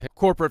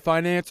Corporate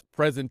Finance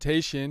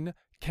Presentation,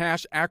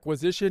 Cash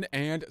Acquisition,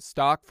 and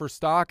Stock for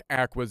Stock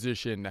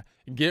Acquisition.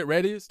 Get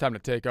ready, it's time to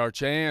take our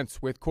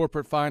chance with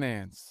Corporate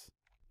Finance.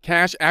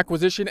 Cash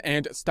acquisition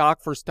and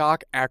stock for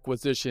stock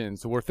acquisition.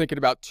 So we're thinking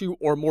about two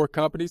or more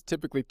companies,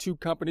 typically two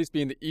companies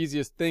being the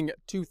easiest thing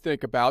to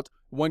think about.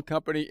 One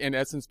company, in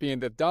essence,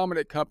 being the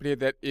dominant company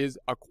that is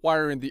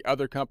acquiring the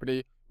other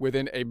company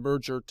within a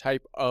merger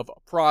type of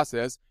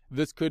process.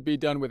 This could be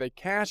done with a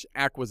cash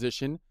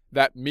acquisition,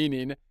 that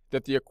meaning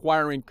that the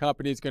acquiring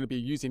company is going to be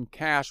using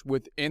cash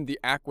within the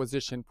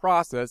acquisition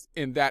process.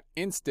 In that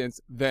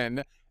instance,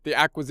 then, the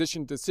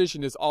acquisition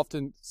decision is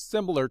often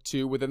similar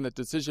to, within the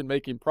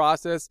decision-making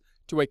process,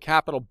 to a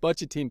capital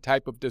budgeting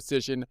type of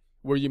decision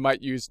where you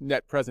might use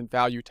net present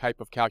value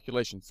type of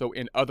calculation. So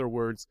in other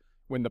words,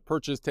 when the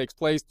purchase takes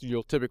place,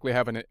 you'll typically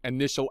have an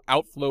initial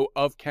outflow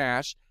of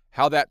cash.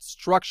 How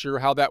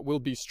that will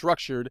be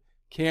structured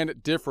can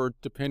differ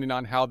depending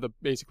on how the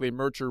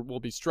merger will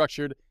be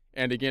structured.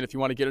 And again, if you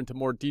want to get into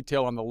more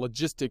detail on the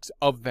logistics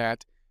of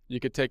that, you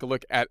could take a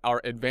look at our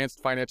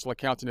advanced financial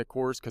accounting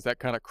course, because that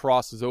kind of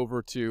crosses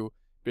over to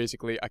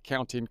basically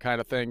accounting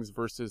kind of things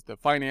versus the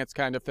finance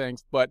kind of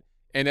things. But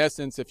in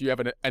essence, if you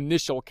have an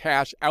initial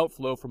cash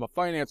outflow from a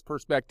finance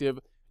perspective,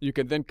 you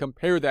can then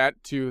compare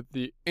that to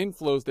the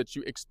inflows that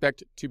you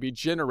expect to be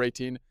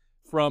generating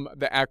from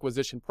the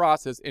acquisition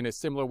process in a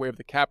similar way of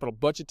the capital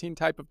budgeting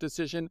type of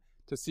decision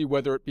to see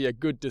whether it be a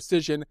good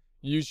decision.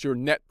 Use your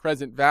net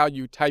present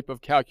value type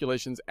of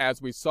calculations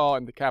as we saw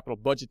in the capital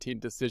budgeting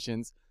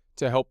decisions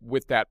to help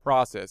with that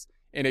process.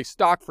 In a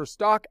stock for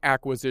stock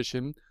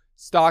acquisition,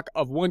 stock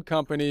of one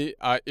company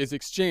is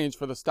exchanged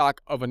for the stock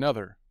of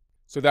another.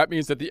 So that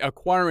means that the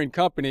acquiring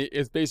company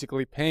is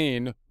basically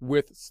paying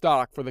with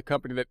stock for the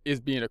company that is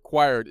being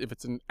acquired if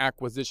it's an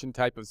acquisition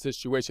type of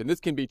situation.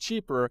 This can be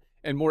cheaper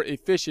and more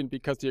efficient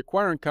because the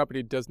acquiring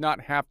company does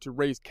not have to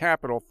raise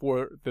capital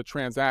for the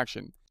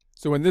transaction.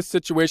 So in this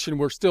situation,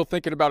 we're still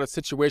thinking about a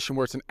situation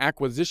where it's an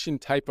acquisition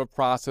type of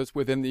process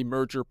within the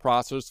merger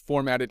process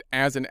formatted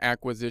as an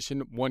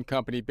acquisition, one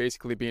company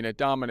basically being a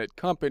dominant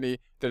company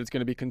that is going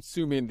to be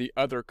consuming the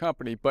other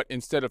company, but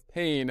instead of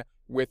paying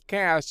with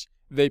cash,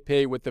 they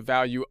pay with the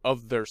value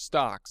of their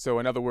stock. So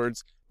in other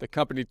words, the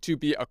company to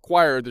be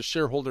acquired, the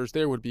shareholders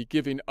there would be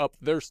giving up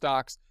their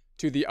stocks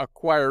to the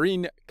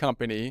acquiring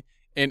company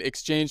in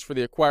exchange for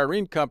the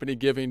acquiring company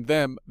giving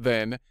them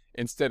then,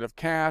 instead of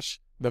cash,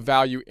 the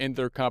value in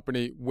their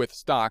company with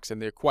stocks,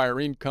 and the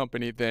acquiring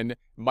company then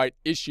might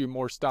issue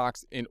more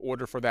stocks in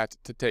order for that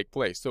to take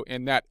place. So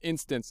in that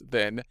instance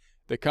then,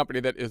 the company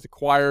that is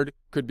acquired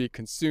could be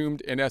consumed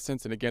in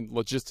essence, and again,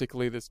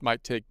 logistically, this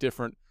might take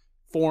different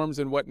forms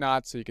and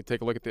whatnot, so you can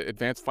take a look at the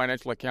advanced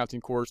financial accounting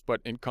course, but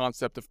in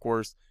concept, of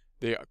course,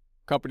 the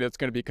company that's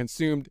going to be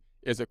consumed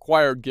is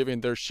acquired,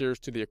 giving their shares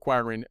to the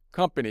acquiring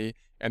company,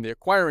 and the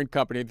acquiring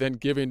company then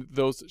giving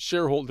those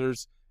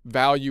shareholders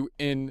value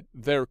in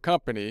their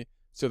company,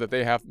 so that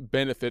they have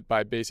benefit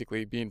by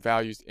basically being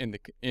valued in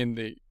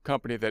the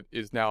company that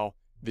is now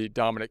the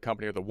dominant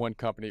company, or the one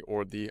company,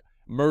 or the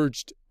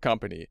merged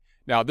company.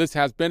 Now, this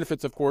has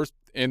benefits, of course,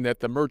 in that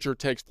the merger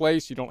takes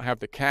place. You don't have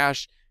the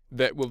cash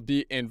that will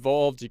be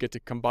involved. You get to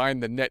combine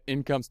the net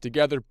incomes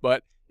together,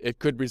 but it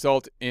could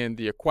result in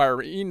the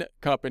acquiring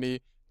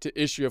company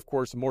to issue, of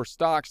course, more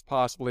stocks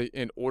possibly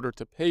in order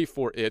to pay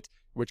for it,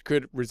 which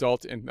could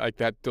result in like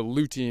that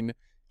diluting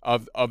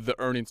of the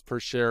earnings per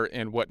share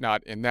and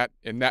whatnot in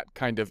that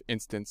kind of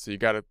instance. So you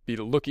got to be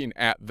looking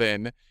at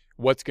then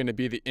what's going to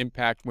be the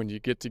impact when you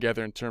get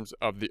together in terms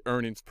of the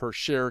earnings per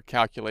share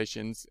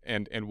calculations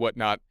and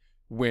whatnot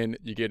when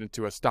you get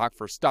into a stock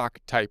for stock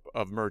type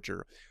of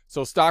merger.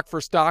 So stock for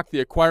stock,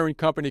 the acquiring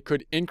company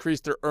could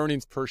increase their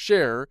earnings per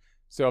share.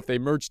 So if they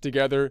merge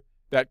together,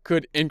 that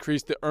could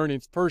increase the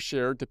earnings per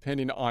share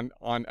depending on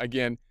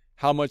again,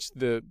 how much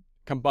the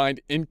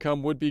combined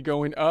income would be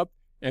going up,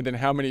 and then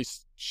how many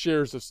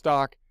shares of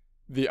stock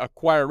the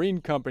acquiring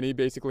company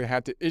basically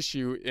had to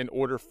issue in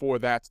order for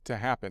that to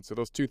happen. So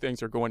those two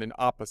things are going in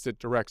opposite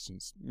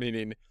directions,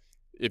 meaning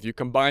if you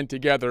combine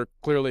together,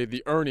 clearly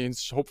the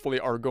earnings hopefully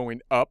are going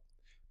up,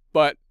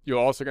 but you're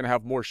also going to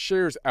have more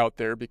shares out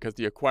there because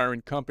the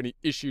acquiring company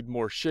issued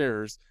more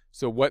shares.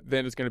 So what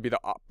then is going to be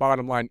the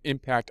bottom line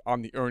impact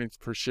on the earnings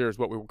per share is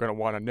what we're going to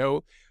want to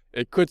know.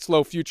 It could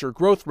slow future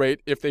growth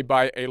rate if they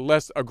buy a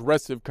less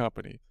aggressive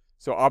company.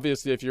 So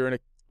obviously, if you're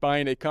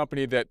buying a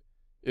company that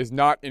is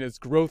not in its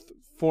growth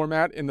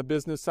format in the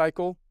business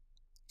cycle,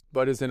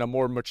 but is in a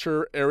more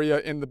mature area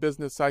in the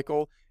business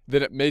cycle,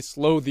 then it may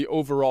slow the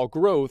overall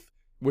growth,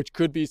 which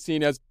could be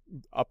seen as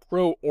a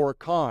pro or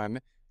con,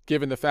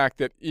 given the fact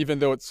that even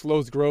though it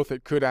slows growth,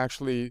 it could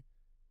actually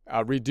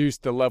reduce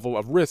the level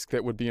of risk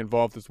that would be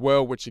involved as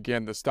well, which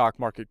again, the stock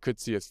market could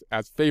see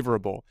as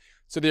favorable.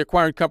 So the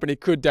acquiring company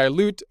could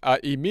dilute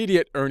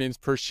immediate earnings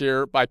per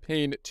share by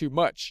paying too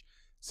much.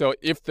 So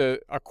if the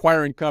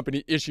acquiring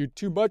company issued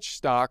too much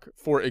stock,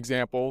 for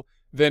example,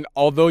 then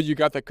although you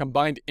got the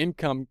combined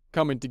income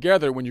coming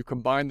together when you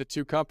combine the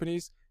two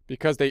companies,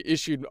 because they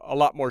issued a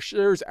lot more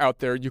shares out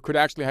there, you could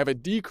actually have a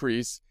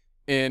decrease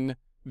in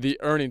the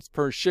earnings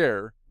per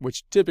share,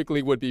 which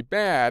typically would be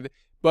bad,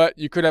 but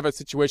you could have a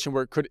situation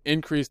where it could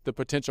increase the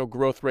potential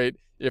growth rate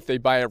if they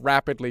buy a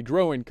rapidly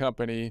growing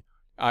company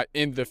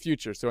in the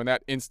future. So in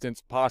that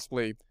instance,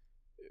 possibly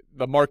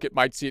the market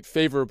might see it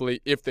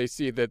favorably if they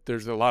see that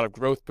there's a lot of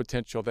growth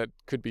potential that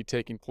could be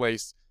taking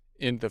place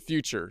in the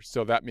future.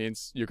 So that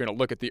means you're going to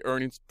look at the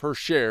earnings per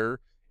share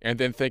and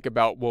then think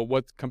about,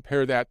 well,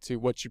 compare that to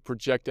what you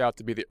project out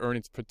to be the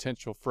earnings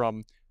potential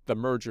from the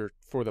merger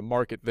for the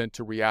market then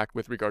to react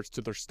with regards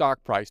to their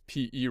stock price,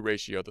 PE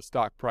ratio, the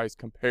stock price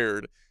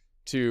compared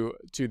to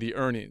the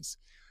earnings.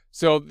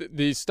 So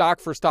the stock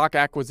for stock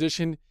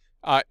acquisition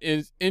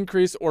is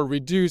increase or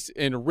reduce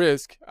in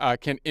risk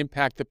can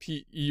impact the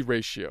PE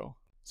ratio.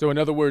 So in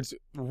other words,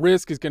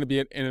 risk is going to be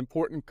an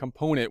important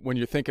component when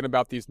you're thinking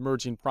about these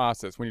merging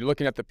process. When you're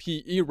looking at the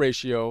PE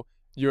ratio,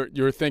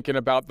 you're thinking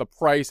about the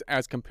price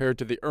as compared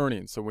to the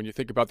earnings. So when you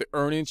think about the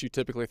earnings, you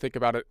typically think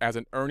about it as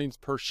an earnings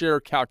per share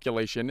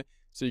calculation.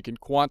 So you can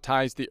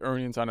quantize the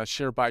earnings on a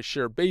share by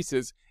share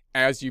basis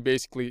as you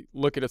basically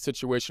look at a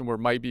situation where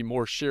maybe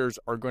more shares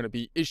are going to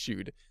be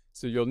issued.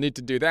 So you'll need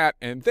to do that.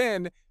 And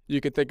then you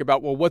could think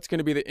about, well, what's going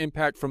to be the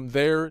impact from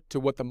there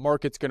to what the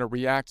market's going to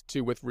react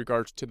to with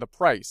regards to the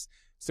price.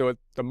 So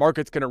the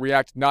market's going to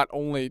react not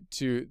only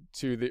to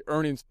the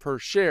earnings per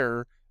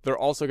share, they're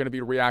also going to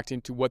be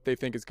reacting to what they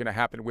think is going to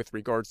happen with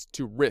regards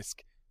to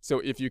risk. So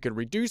if you can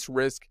reduce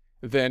risk,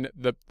 then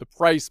the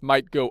price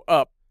might go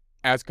up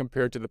as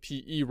compared to the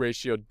PE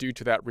ratio due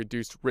to that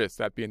reduced risk,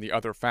 that being the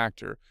other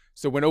factor.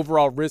 So when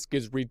overall risk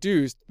is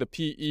reduced, the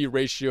PE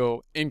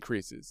ratio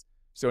increases.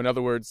 So in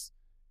other words,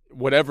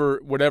 whatever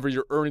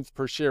your earnings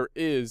per share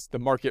is, the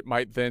market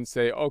might then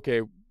say,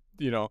 okay,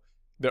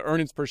 the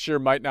earnings per share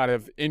might not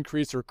have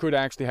increased or could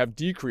actually have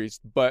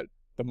decreased, but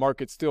the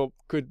market still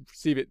could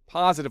perceive it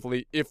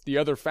positively if the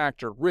other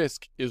factor,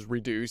 risk, is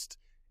reduced,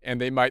 and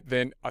they might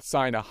then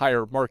assign a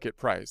higher market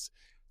price.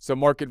 So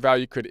market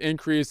value could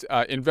increase.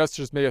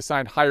 Investors may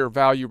assign higher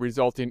value,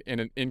 resulting in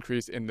an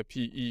increase in the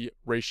PE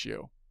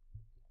ratio.